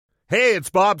Hey, it's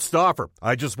Bob Stauffer.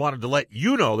 I just wanted to let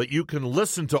you know that you can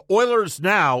listen to Oilers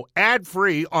Now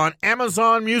ad-free on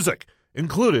Amazon Music,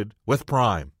 included with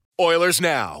Prime. Oilers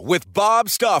Now with Bob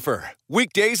Stauffer.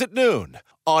 Weekdays at noon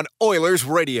on Oilers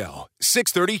Radio,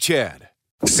 630 CHED.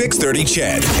 630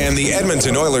 CHED and the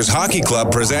Edmonton Oilers Hockey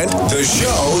Club present the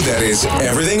show that is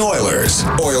everything Oilers.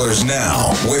 Oilers Now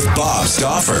with Bob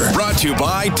Stauffer. Brought to you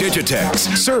by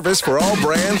Digitex. Service for all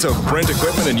brands of print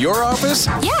equipment in your office?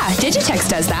 Yeah, Digitex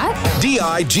does that.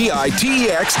 Digitex.ca.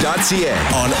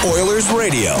 On Oilers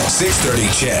Radio, 630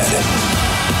 CHED.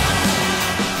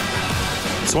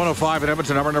 It's 105 in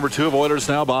Edmonton, number 2 of Oilers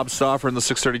Now. Bob Stauffer in the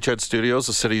 630 CHED studios,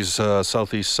 the city's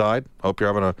southeast side. Hope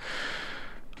you're having a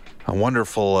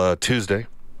wonderful Tuesday.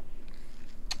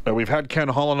 We've had Ken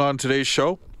Holland on today's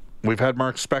show. We've had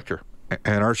Mark Spector.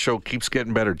 And our show keeps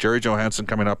getting better. Jerry Johansson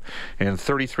coming up in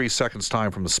 33 seconds'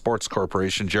 time from the Sports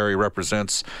Corporation. Jerry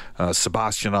represents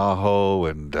Sebastian Aho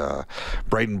and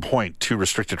Braden Point, 2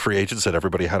 restricted free agents that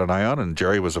everybody had an eye on. And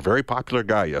Jerry was a very popular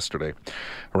guy yesterday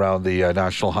around the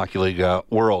National Hockey League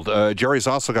world. Jerry's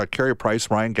also got Carey Price,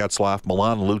 Ryan Getzlaf,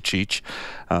 Milan Lucic,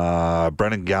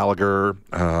 Brendan Gallagher,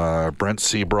 Brent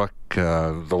Seabrook.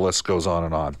 The list goes on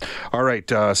and on. All right,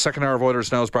 second hour of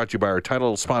Oilers Now is brought to you by our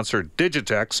title sponsor,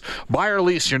 Digitex. Buy or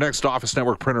lease your next Office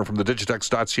Network printer from the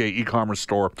Digitex.ca e-commerce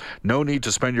store. No need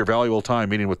to spend your valuable time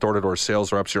meeting with door-to-door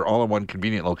sales reps. Your all-in-one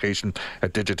convenient location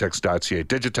at Digitex.ca.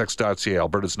 Digitex.ca,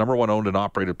 Alberta's #1 owned and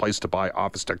operated place to buy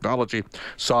office technology,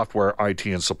 software, IT,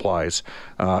 and supplies.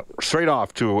 Straight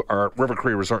off to our River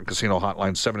Cree Resort and Casino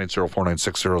hotline,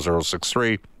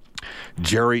 780-496-0063.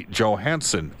 Jerry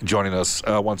Johansson joining us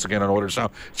once again on Oilers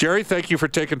Now. Jerry, thank you for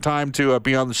taking time to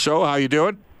be on the show. How you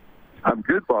doing? I'm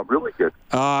good, Bob. Really good.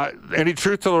 Any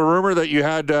truth to the rumor that you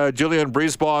had Julian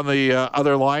Breezeball on the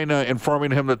other line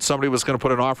informing him that somebody was going to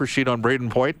put an offer sheet on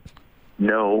Braden Point?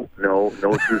 No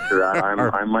truth to that.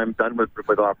 I'm done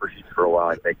with offer sheets for a while,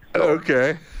 I think. So,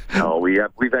 okay. No,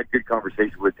 we've had good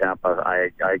conversations with Tampa. I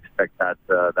expect that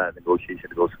negotiation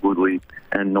to go smoothly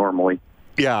and normally.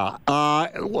 Yeah.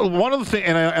 One of the things,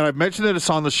 and I've mentioned that it's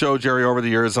on the show, Jerry, over the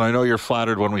years, and I know you're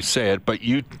flattered when we say it, but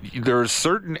there are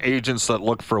certain agents that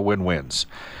look for win-wins,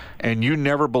 and you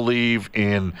never believe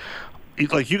in,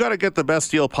 like, you got to get the best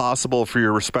deal possible for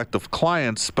your respective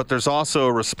clients, but there's also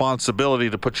a responsibility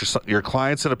to put your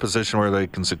clients in a position where they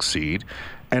can succeed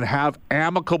and have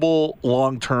amicable,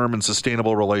 long-term, and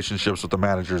sustainable relationships with the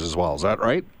managers as well. Is that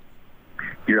right?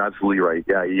 You're absolutely right.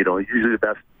 Yeah, usually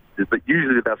the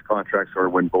best contracts are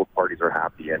when both parties are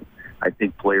happy, and I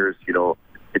think players,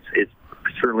 it's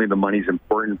certainly the money's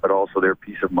important, but also their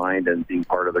peace of mind and being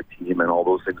part of their team, and all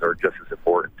those things are just as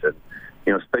important. And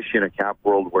especially in a cap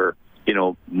world where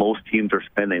most teams are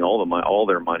spending all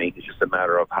their money, it's just a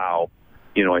matter of how.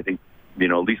 I think at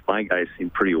least my guys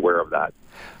seem pretty aware of that.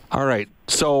 All right.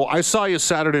 So I saw you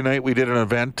Saturday night. We did an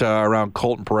event around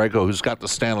Colton Parayko, who's got the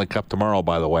Stanley Cup tomorrow,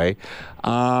 by the way.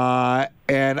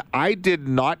 And I did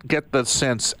not get the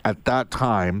sense at that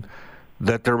time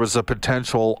that there was a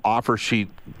potential offer sheet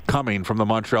coming from the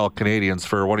Montreal Canadiens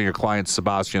for one of your clients,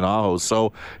 Sebastian Aho.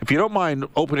 So if you don't mind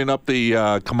opening up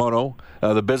the kimono,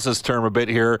 the business term a bit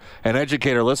here, and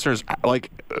educate our listeners,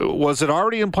 was it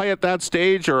already in play at that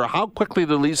stage, or how quickly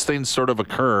do these things sort of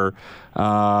occur?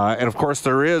 And of course,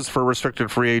 there is, for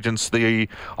restricted free agents, the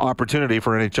opportunity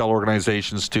for NHL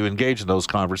organizations to engage in those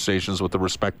conversations with the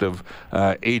respective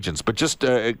agents. But just,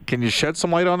 can you shed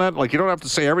some light on that? You don't have to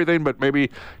say everything, but maybe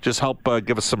just help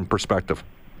give us some perspective.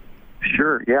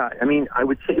 Sure, yeah. I mean, I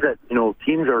would say that,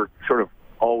 teams are sort of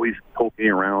always poking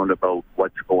around about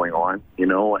what's going on,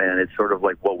 and it's sort of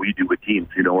like what we do with teams.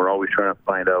 We're always trying to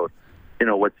find out,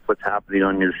 what's happening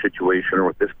on your situation or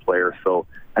with this player. So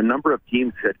a number of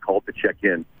teams had called to check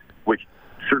in, which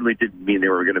certainly didn't mean they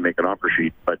were going to make an offer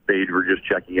sheet, but they were just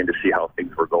checking in to see how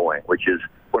things were going, which is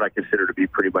what I consider to be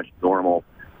pretty much normal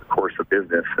course of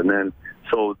business. And then,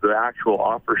 so the actual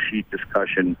offer sheet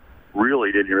discussion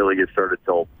didn't get started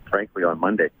till, frankly, on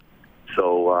Monday.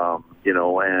 So,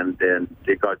 and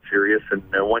it got serious. And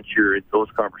once you're in those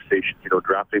conversations,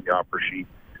 drafting the offer sheet,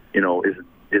 isn't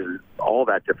all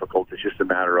that difficult. It's just a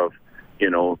matter of,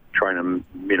 trying to,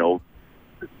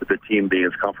 the team being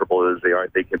as comfortable as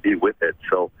they can be with it.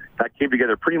 So that came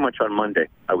together pretty much on Monday,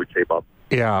 I would say, Bob.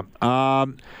 Yeah.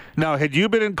 Now, had you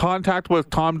been in contact with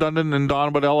Tom Dundon and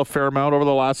Don Waddell a fair amount over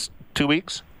the last 2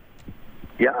 weeks?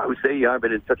 Yeah, I would say, I've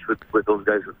been in touch with those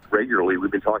guys regularly.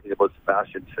 We've been talking about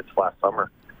Sebastian since last summer.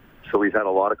 So we've had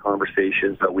a lot of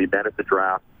conversations. We met at the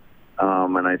draft,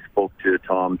 and I spoke to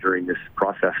Tom during this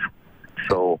process.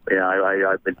 So, yeah,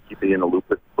 I've been keeping in the loop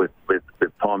with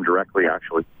with Tom directly,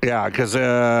 actually. Yeah, because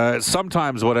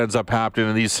sometimes what ends up happening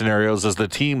in these scenarios is the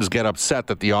teams get upset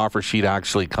that the offer sheet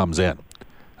actually comes in.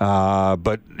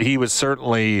 But he was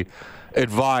certainly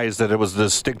advised that it was a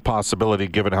distinct possibility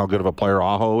given how good of a player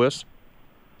Aho is.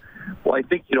 Well, I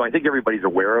think everybody's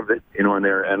aware of it,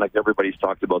 and like everybody's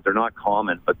talked about, they're not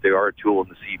common, but they are a tool in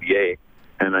the CBA.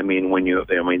 And I mean,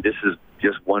 this is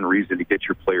just one reason to get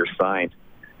your players signed.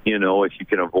 If you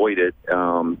can avoid it,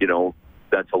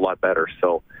 that's a lot better.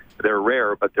 So they're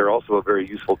rare, but they're also a very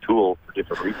useful tool for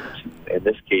different reasons. In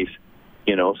this case,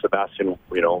 Sebastian,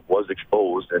 was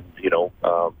exposed, and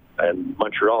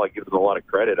Montreal, I give them a lot of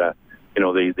credit.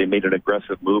 They made an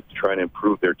aggressive move to try and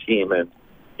improve their team, and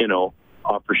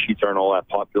offer sheets aren't all that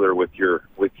popular with your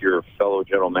fellow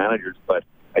general managers, but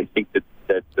I think that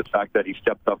the fact that he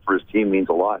stepped up for his team means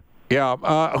a lot. Yeah.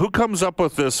 Who comes up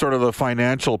with this sort of the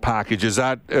financial package? Is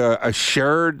that a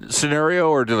shared scenario,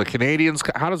 or do the Canadians?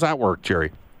 How does that work,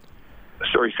 Jerry?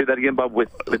 Sorry, say that again, Bob.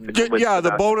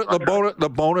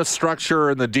 The bonus structure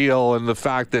and the deal, and the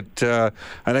fact that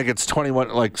I think it's 21.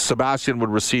 Like Sebastian would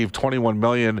receive $21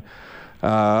 million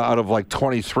out of like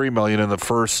 $23 million in the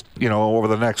first, over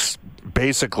the next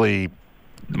basically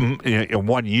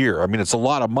 1 year. I mean, it's a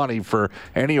lot of money for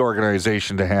any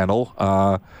organization to handle.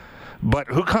 But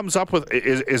who comes up with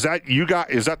is that you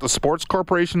got? Is that the Sports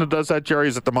Corporation that does that, Jerry?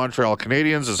 Is it the Montreal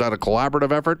Canadiens? Is that a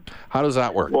collaborative effort? How does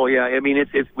that work? Well, yeah, I mean,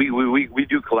 we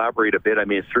do collaborate a bit. I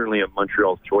mean, it's certainly a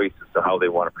Montreal's choice as to how they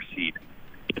want to proceed.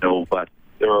 But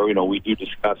there are, we do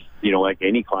discuss, like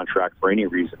any contract for any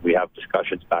reason, we have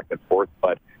discussions back and forth,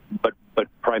 but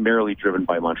primarily driven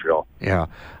by Montreal. Yeah.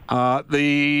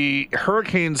 The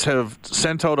Hurricanes have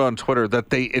sent out on Twitter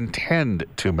that they intend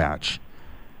to match.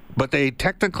 But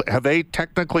have they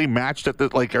technically matched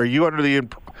it? Like, are you under the?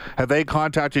 Have they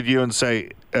contacted you and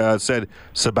said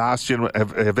Sebastian?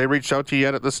 Have they reached out to you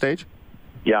yet at this stage?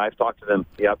 Yeah, I've talked to them.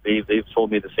 Yeah, they've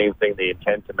told me the same thing. They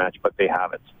intend to match, but they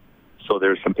haven't. So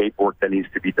there's some paperwork that needs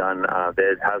to be done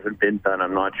that hasn't been done.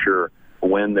 I'm not sure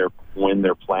when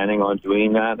they're planning on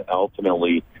doing that.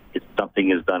 Ultimately,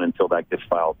 nothing is done until that gets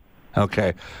filed.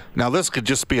 Okay. Now, this could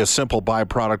just be a simple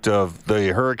byproduct of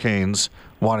the Hurricanes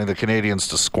wanting the Canadians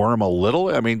to squirm a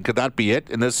little. I mean, could that be it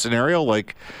in this scenario?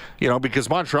 Like, because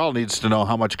Montreal needs to know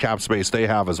how much cap space they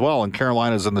have as well, and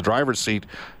Carolina's in the driver's seat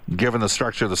given the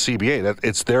structure of the CBA. That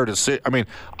it's their decision. I mean,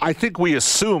 I think we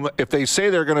assume if they say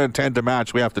they're going to intend to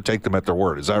match, we have to take them at their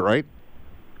word. Is that right?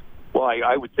 Well,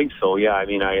 I would think so. Yeah. I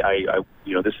mean,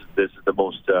 this is the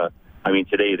most.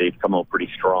 Today they've come out pretty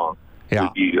strong. Yeah. It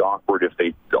would be awkward if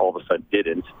they all of a sudden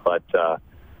didn't, but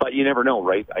you never know,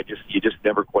 right? You just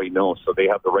never quite know. So they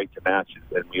have the right to match,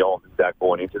 and we all knew that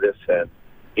going into this. And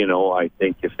I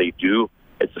think if they do,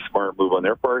 it's a smart move on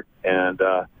their part. And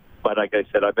but like I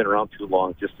said, I've been around too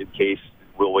long. Just in case,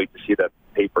 we'll wait to see that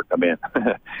paper come in,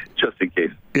 just in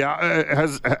case. Yeah.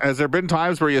 Has there been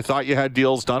times where you thought you had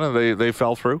deals done and they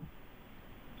fell through?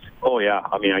 Oh, yeah.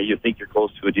 I mean, you think you're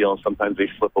close to a deal, and sometimes they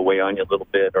slip away on you a little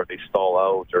bit, or they stall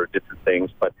out, or different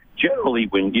things. But generally,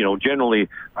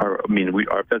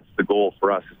 that's the goal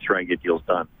for us, is to try and get deals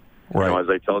done. Right. As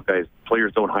I tell guys,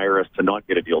 players don't hire us to not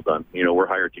get a deal done. We're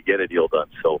hired to get a deal done.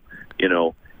 So,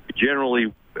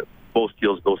 generally, most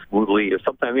deals go smoothly.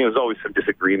 Sometimes there's always some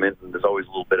disagreement, and there's always a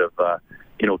little bit of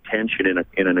tension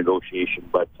in a negotiation,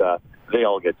 but they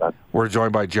all get done. We're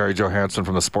joined by Jerry Johansson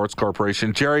from the Sports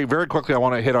Corporation. Jerry, very quickly, I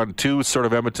want to hit on two sort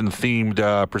of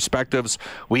Edmonton-themed perspectives.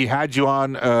 We had you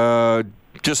on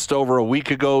just over a week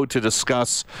ago to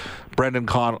discuss Brett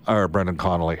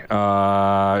Connolly.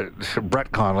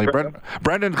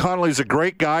 Brendan Connolly's a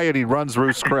great guy, and he runs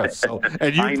Ruth's Chris. So,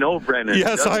 and I know Brendan.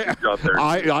 Yes,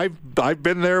 I've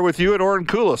been there with you at Orin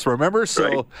Coulis, remember?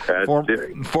 So,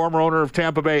 right. Former owner of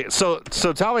Tampa Bay. So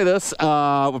tell me this,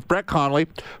 with Brett Connolly,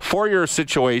 for your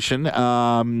situation,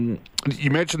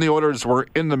 you mentioned the Oilers were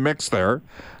in the mix there.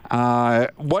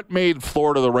 What made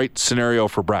Florida the right scenario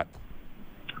for Brett?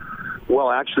 Well,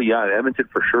 actually, yeah, Edmonton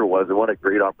for sure was. And what a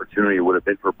great opportunity it would have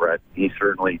been for Brett. He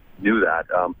certainly knew that.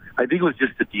 I think it was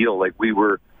just a deal. Like we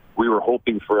were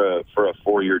hoping for a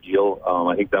 4-year deal.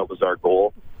 I think that was our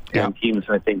goal. Yeah. And teams,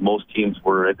 I think most teams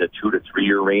were at the 2 to 3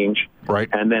 year range. Right.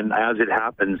 And then as it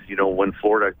happens, when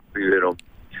Florida,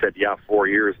 said 4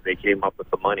 years, they came up with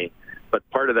the money. But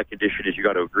part of that condition is you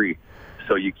got to agree.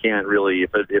 So you can't really,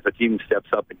 if a team steps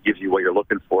up and gives you what you're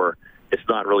looking for, it's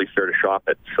not really fair to shop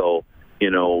it. So. We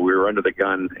were under the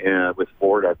gun with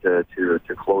Florida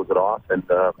to close it off, and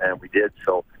we did.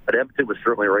 So, but Edmonton was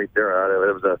certainly right there.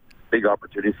 It was a big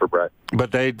opportunity for Brett.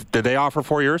 But did they offer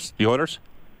 4 years, the Oilers?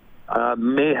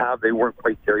 May have. They weren't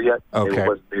quite there yet. Okay.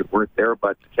 They weren't there,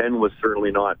 but Ken was certainly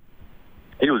not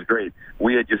He was great.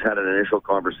 We had just had an initial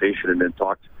conversation and then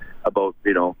talked about,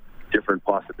 different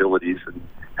possibilities.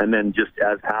 And then just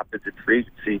as happens in free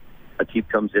agency, a team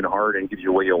comes in hard and gives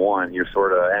you what you want. You're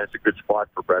sort of, and it's a good spot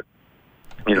for Brett.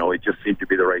 It just seemed to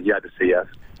be the right. You had to say yes.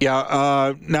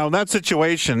 Yeah. Now in that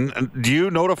situation, do you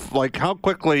notify how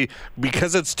quickly?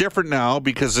 Because it's different now.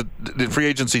 Because the free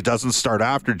agency doesn't start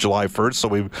after July 1st.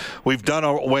 So we've done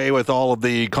away with all of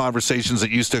the conversations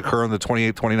that used to occur on the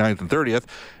 28th, 29th, and 30th.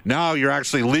 Now you're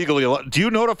actually legally. Do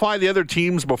you notify the other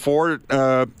teams before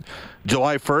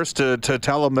July 1st to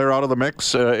tell them they're out of the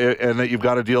mix and that you've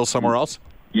got a deal somewhere else?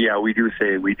 Yeah, we do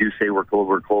say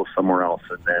we're close somewhere else,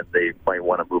 and then they might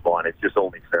want to move on. It's just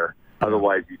only fair.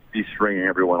 Otherwise, you'd be stringing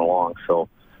everyone along. So,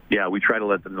 yeah, we try to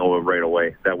let them know right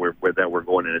away that we're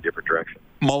going in a different direction.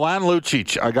 Milan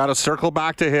Lucic, I got to circle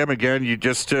back to him again. You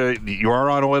just you are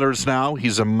on Oilers now.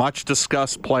 He's a much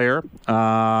discussed player.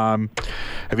 Have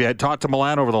you had talked to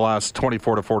Milan over the last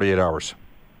 24 to 48 hours?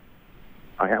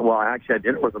 I actually had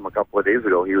dinner with him a couple of days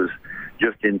ago. He was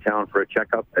just in town for a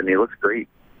checkup, and he looks great.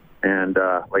 And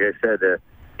like I said,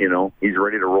 he's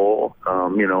ready to roll.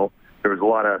 There was a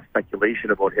lot of speculation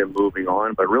about him moving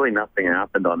on, but really nothing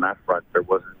happened on that front. There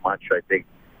wasn't much. I think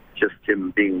just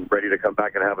him being ready to come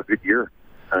back and have a good year.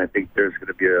 And I think there's going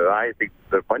to be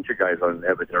a bunch of guys on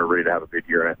Edmonton are ready to have a good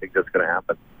year, and I think that's going to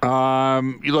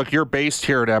happen. Look, you're based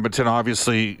here at Edmonton.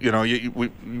 Obviously,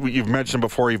 you've mentioned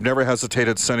before you've never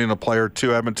hesitated sending a player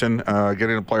to Edmonton,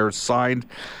 getting a player signed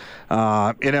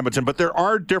in Edmonton. But there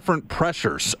are different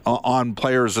pressures on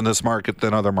players in this market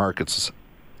than other markets.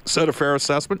 Is that a fair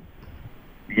assessment?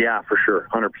 Yeah, for sure,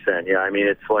 100%. Yeah, I mean,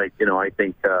 it's like, I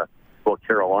think,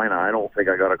 Carolina, I don't think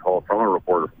I got a call from a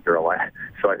reporter from Carolina.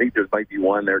 So I think there might be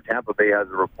one there. Tampa Bay has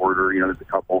a reporter, there's a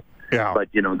couple. Yeah. But,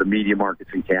 the media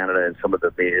markets in Canada and some of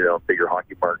the bigger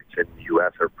hockey markets in the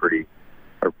U.S. are pretty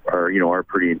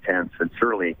intense, and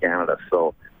certainly in Canada.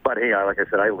 So, but hey, like I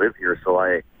said, I live here, so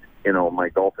my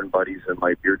golfing buddies and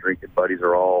my beer drinking buddies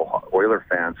are all Oiler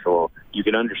fans. So you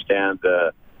can understand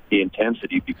the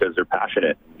intensity because they're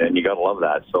passionate, and you got to love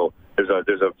that. So there's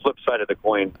a flip side of the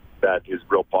coin that is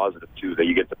real positive too, that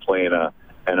you get to play in a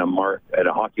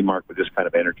hockey mark with this kind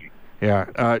of energy.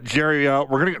 Yeah. Jerry,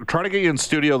 we're going to try to get you in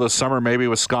studio this summer, maybe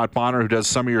with Scott Bonner, who does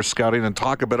some of your scouting, and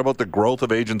talk a bit about the growth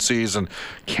of agencies and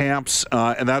camps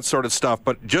and that sort of stuff.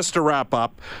 But just to wrap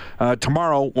up,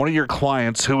 tomorrow, one of your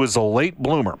clients who is a late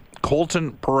bloomer,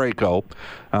 Colton Parayko,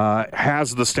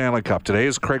 has the Stanley Cup. Today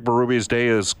is Craig Berube's day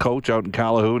as coach out in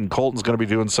Calahoo, and Colton's going to be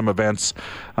doing some events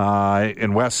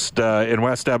in West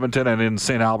Edmonton and in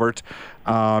St. Albert.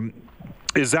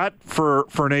 Is that for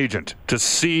an agent to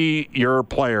see your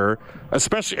player,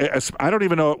 especially, I don't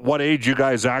even know at what age you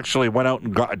guys actually went out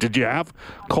and got, did you have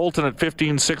Colton at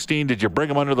 15, 16? Did you bring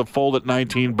him under the fold at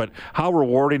 19? But how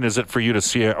rewarding is it for you to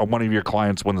see one of your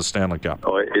clients win the Stanley Cup?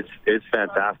 Oh, it's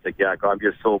fantastic. Yeah, I'm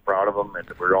just so proud of him, and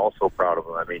we're all so proud of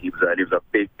him. I mean, he was a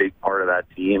big part of that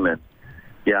team, and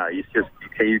yeah, he's just,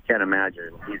 you can't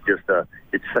imagine. He's just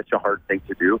it's such a hard thing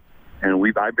to do, and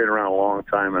I've been around a long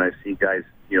time, and I've seen guys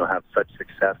have such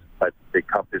success, but the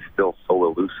cup is still so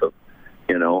elusive.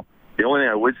 The only thing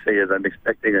I would say is I'm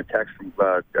expecting a text from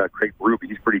Craig Berube.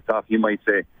 He's pretty tough. He might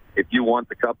say, if you want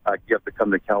the cup back, you have to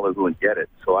come to Calahoo and get it.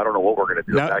 So I don't know what we're going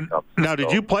to do with that cup. Now,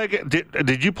 did you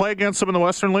play against him in the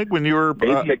Western League when you were?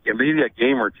 Maybe a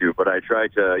game or two, but I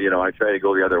tried to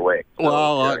go the other way. So,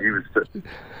 well,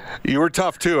 you were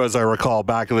tough too, as I recall,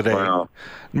 back in the day. Well,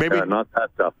 maybe not that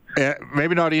tough.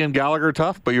 Maybe not Ian Gallagher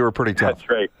tough, but you were pretty tough.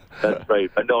 That's right.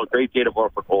 But no, great day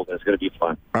tomorrow for Colton. It's going to be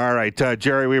fun. All right,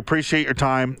 Jerry, we appreciate your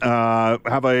time.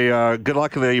 Have a good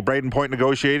luck in the Braden Point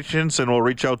negotiations, and we'll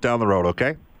reach out down the road,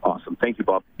 okay? Awesome. Thank you,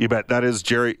 Bob. You bet. That is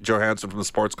Jerry Johansson from the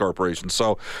Sports Corporation.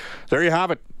 So there you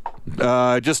have it.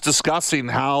 Just discussing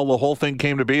how the whole thing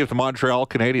came to be with the Montreal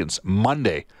Canadiens.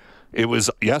 Monday. It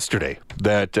was yesterday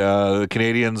that the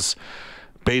Canadiens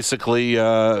basically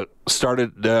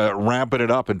started ramping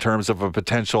it up in terms of a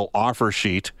potential offer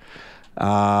sheet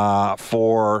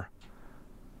for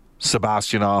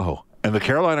Sebastian Aho. And the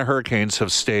Carolina Hurricanes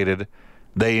have stated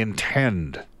they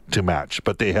intend to match,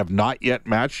 but they have not yet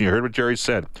matched. You heard what Jerry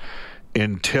said.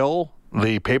 Until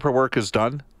the paperwork is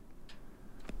done,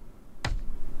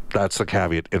 that's the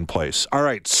caveat in place. All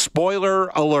right, spoiler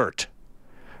alert.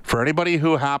 For anybody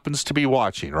who happens to be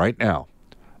watching right now,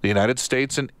 the United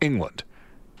States and England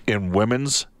in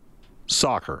women's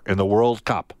soccer in the World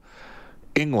Cup.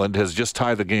 England has just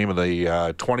tied the game in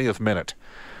the 20th minute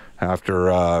after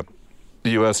the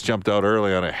U.S. jumped out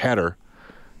early on a header.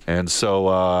 And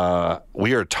so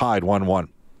we are tied 1-1.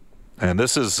 And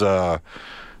this is,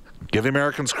 give the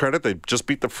Americans credit, they just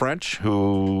beat the French,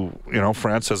 who,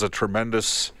 France has a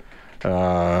tremendous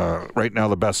Right now,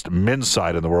 the best men's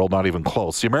side in the world, not even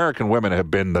close. The American women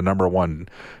have been the number one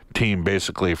team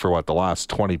basically for the last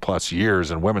 20 plus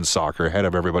years in women's soccer, ahead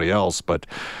of everybody else. But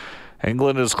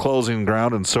England is closing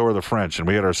ground, and so are the French, and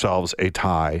we had ourselves a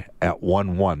tie at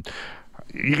 1-1.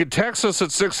 You can text us at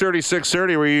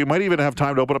 630-630, where you might even have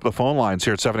time to open up the phone lines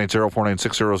here at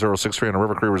 780-496-0063 on the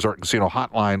River Cree Resort and Casino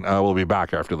hotline. We'll be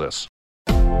back after this.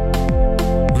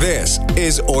 This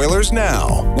is Oilers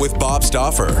Now with Bob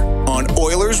Stauffer on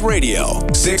Oilers Radio,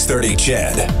 630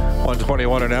 CHED.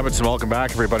 121 in Edmonton. Welcome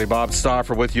back, everybody. Bob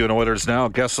Stauffer with you in Oilers Now.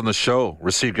 Guests on the show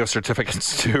receive gift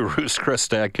certificates to Ruth's Chris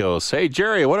Tacos. Hey,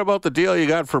 Jerry, what about the deal you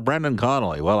got for Brendan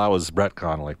Connolly? Well, I was Brett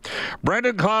Connolly.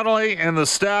 Brendan Connolly and the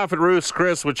staff at Ruth's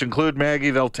Chris, which include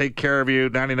Maggie, they'll take care of you.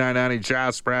 9990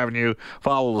 Jasper Avenue.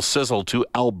 Follow the sizzle to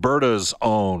Alberta's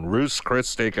own Ruth's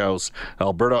Chris Steakhouse.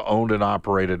 Alberta owned and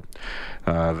operated.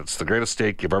 That's the greatest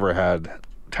steak you've ever had.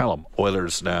 Tell them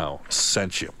Oilers Now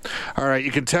sent you. All right,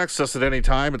 you can text us at any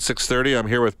time at 6:30. I'm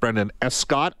here with Brendan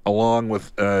Escott along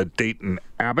with Dayton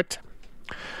Abbott.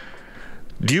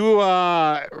 Do you,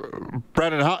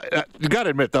 Brendan, you got to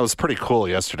admit that was pretty cool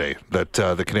yesterday that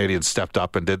the Canadians stepped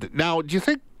up and did. Now, do you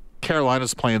think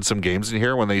Carolina's playing some games in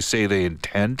here when they say they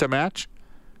intend to match,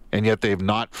 and yet they've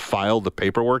not filed the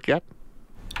paperwork yet?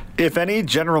 If any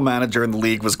general manager in the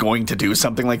league was going to do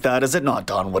something like that, is it not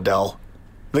Don Waddell?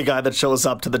 The guy that shows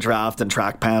up to the draft in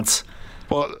track pants?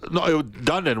 Well, no,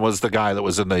 Dundon was the guy that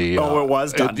was in the... it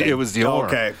was Dundon. It was the owner.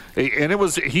 Okay. And it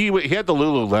was he had the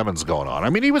Lululemons going on. I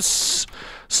mean, he was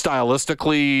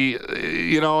stylistically,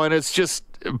 and it's just...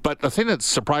 But the thing that's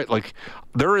surprised,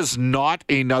 there is not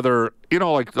another...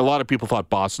 like a lot of people thought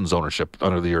Boston's ownership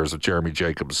under the years of Jeremy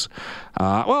Jacobs.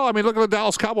 Look at the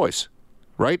Dallas Cowboys,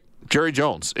 right? Jerry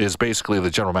Jones is basically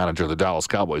the general manager of the Dallas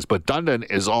Cowboys, but Dundon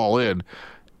is all in,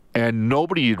 and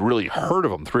nobody had really heard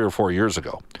of him 3 or 4 years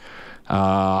ago.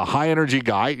 High energy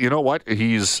guy. You know what?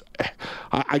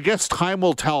 I guess time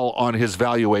will tell on his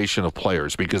valuation of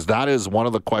players, because that is one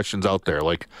of the questions out there.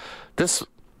 Like this,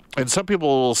 and some people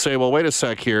will say, well, wait a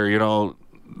sec here.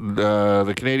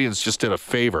 The Canadians just did a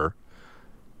favor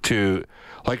to,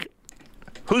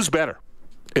 who's better?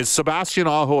 Is Sebastian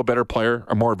Aho a better player,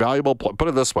 a more valuable player? Put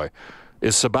it this way.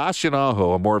 Is Sebastian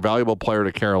Aho a more valuable player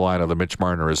to Carolina than Mitch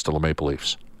Marner is to the Maple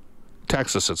Leafs?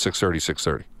 Text us at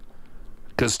 630-630.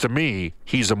 Because to me,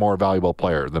 he's a more valuable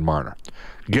player than Marner,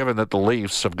 given that the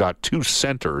Leafs have got 2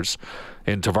 centers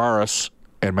in Tavares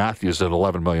and Matthews at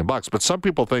 $11 million. But some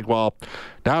people think, well,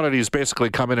 now that he's basically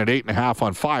come in at 8.5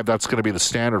 on 5, that's going to be the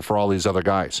standard for all these other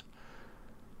guys.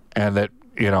 And that,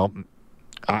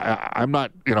 I'm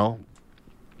not,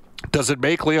 does it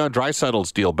make Leon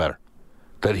Draisaitl's deal better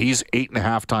that he's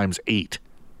 8.5 times 8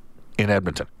 in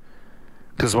Edmonton?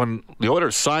 Because when the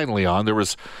Oilers signed Leon, there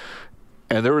was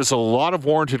a lot of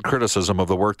warranted criticism of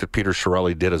the work that Peter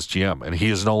Chiarelli did as GM, and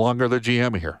he is no longer the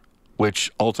GM here,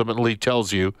 which ultimately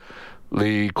tells you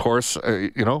the course.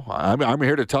 I'm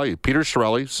here to tell you, Peter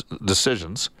Chiarelli's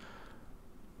decisions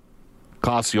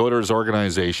cost the Oilers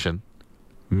organization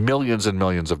millions and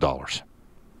millions of dollars.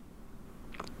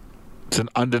 It's an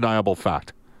undeniable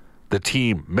fact. The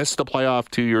team missed the playoff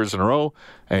 2 years in a row,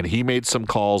 and he made some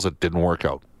calls that didn't work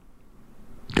out.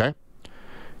 Okay?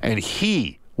 And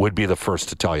he would be the first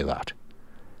to tell you that.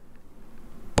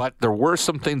 But there were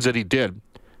some things that he did.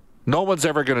 No one's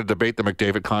ever going to debate the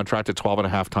McDavid contract at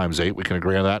 12.5 times 8. We can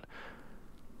agree on that.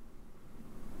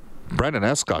 Brendan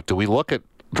Escott, do we look at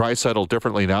Draisaitl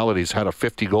differently now that he's had a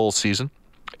 50-goal season?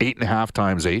 8.5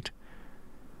 times 8.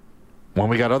 When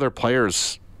we got other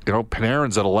players...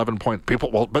 Panarin's at 11 point people.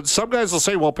 Well, but some guys will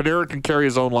say, well, Panarin can carry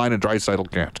his own line and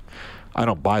Draisaitl can't. I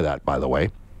don't buy that, by the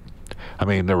way. I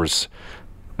mean, there was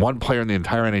one player in the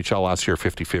entire NHL last year,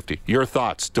 50-50. Your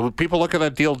thoughts? Do people look at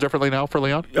that deal differently now for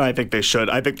Leon? I think they should.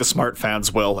 I think the smart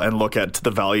fans will, and look at the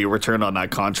value return on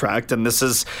that contract. And this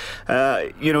is,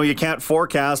 you can't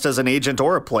forecast as an agent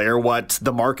or a player what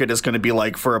the market is going to be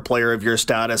like for a player of your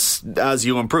status as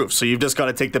you improve. So you've just got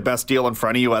to take the best deal in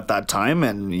front of you at that time.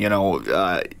 And,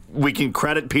 we can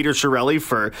credit Peter Chiarelli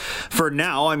for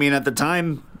now. I mean, at the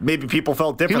time, maybe people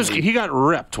felt differently. He got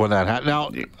ripped when that happened. Now,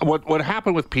 what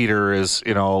happened with Peter is,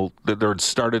 that there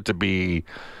started to be,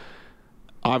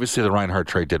 obviously the Reinhart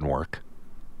trade didn't work.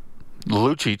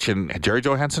 Lucic, and Jerry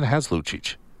Johansson has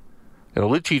Lucic.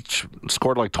 Lucic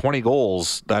scored 20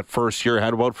 goals that first year,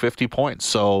 had about 50 points.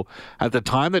 So at the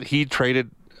time that he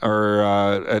traded,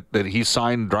 that he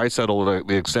signed Draisaitl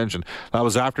the extension, that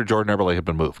was after Jordan Eberle had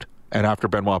been moved. And after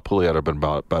Benoit Pouliot had been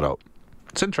bought out.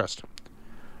 It's interesting.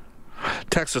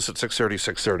 Text us at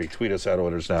 630-630. Tweet us at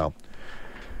Oilers Now.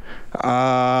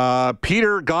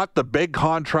 Peter got the big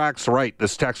contracts right,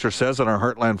 this texter says on our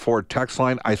Heartland Ford text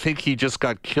line. I think he just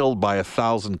got killed by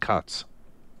 1,000 cuts.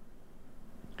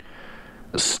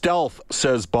 Stealth,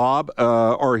 says Bob,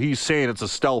 or he's saying it's a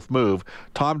stealth move.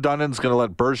 Tom Dunnan's going to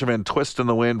let Bergevin twist in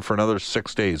the wind for another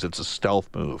 6 days. It's a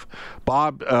stealth move.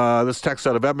 Bob, this text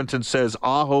out of Edmonton says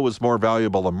Aho is more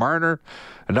valuable than Marner.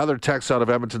 Another text out of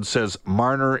Edmonton says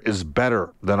Marner is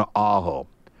better than Aho.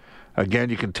 Again,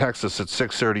 you can text us at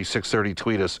 630,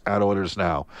 tweet us at Oilers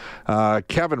Now.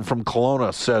 Kevin from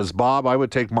Kelowna says, Bob, I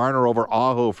would take Marner over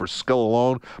Aho for skill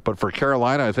alone, but for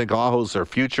Carolina, I think Aho's their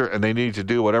future, and they need to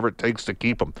do whatever it takes to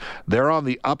keep him. They're on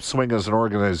the upswing as an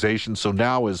organization, so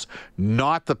now is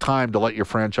not the time to let your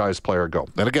franchise player go.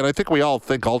 And again, I think we all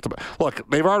think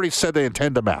look, they've already said they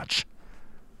intend to match.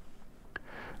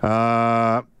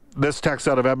 This text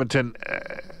out of Edmonton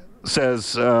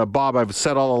says, Bob, I've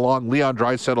said all along, Leon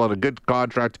Draisaitl had a good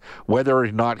contract, whether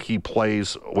or not he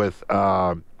plays with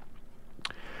Connor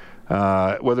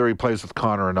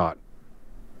or not.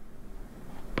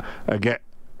 Again,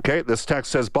 okay, this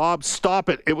text says, Bob, stop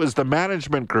it. It was the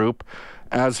management group,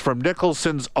 as from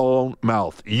Nicholson's own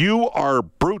mouth. You are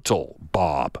brutal,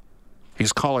 Bob.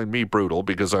 He's calling me brutal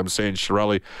because I'm saying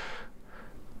Chiarelli.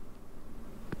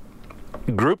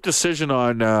 Group decision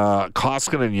on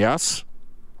Koskinen, yes.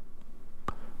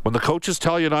 When the coaches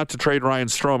tell you not to trade Ryan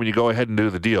Strome and you go ahead and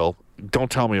do the deal, don't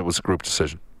tell me it was a group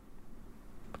decision.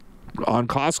 On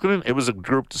Koskinen, it was a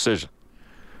group decision.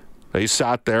 They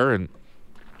sat there and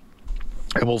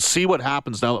we'll see what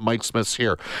happens now that Mike Smith's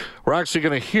here. We're actually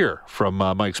going to hear from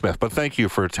Mike Smith, but thank you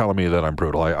for telling me that I'm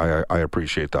brutal. I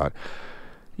appreciate that.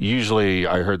 Usually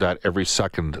I heard that every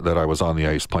second that I was on the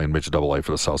ice playing midget AA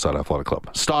for the Southside Athletic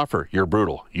Club. Stauffer, you're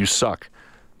brutal. You suck.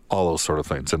 All those sort of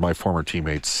things. And my former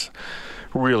teammates,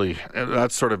 really,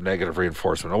 that sort of negative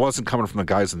reinforcement. It wasn't coming from the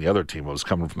guys in the other team. It was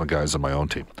coming from the guys in my own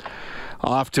team.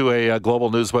 Off to a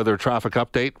global news weather traffic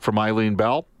update from Eileen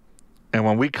Bell. And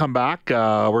when we come back,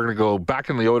 we're going to go back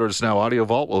in the Oilers Now audio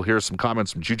vault. We'll hear some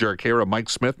comments from Jujhar Khaira, Mike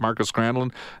Smith, Marcus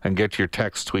Granlund, and get your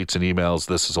texts, tweets, and emails.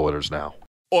 This is Oilers Now.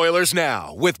 Oilers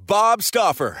Now with Bob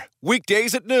Stauffer.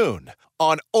 Weekdays at noon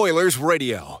on Oilers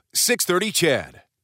Radio, 630 CHED.